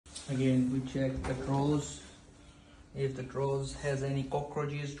Again, we check the drawers. If the drawers has any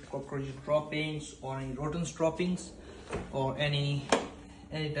cockroach droppings or any rodents droppings or any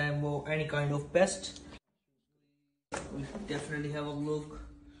kind of pest, we definitely have a look.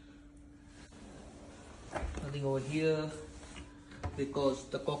 Nothing over here, because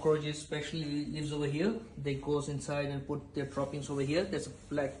the cockroaches especially lives over here. They goes inside and put their droppings over here. There's a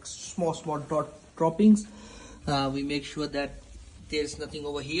black small dot droppings. We make sure that there's nothing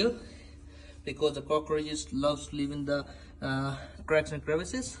over here, because the cockroaches loves to live in the cracks and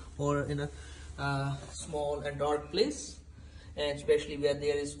crevices or in a small and dark place, and especially where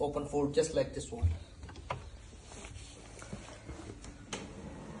there is open food, just like this one.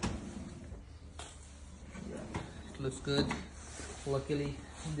 It looks good. Luckily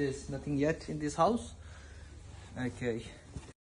there's nothing yet in this house. Okay.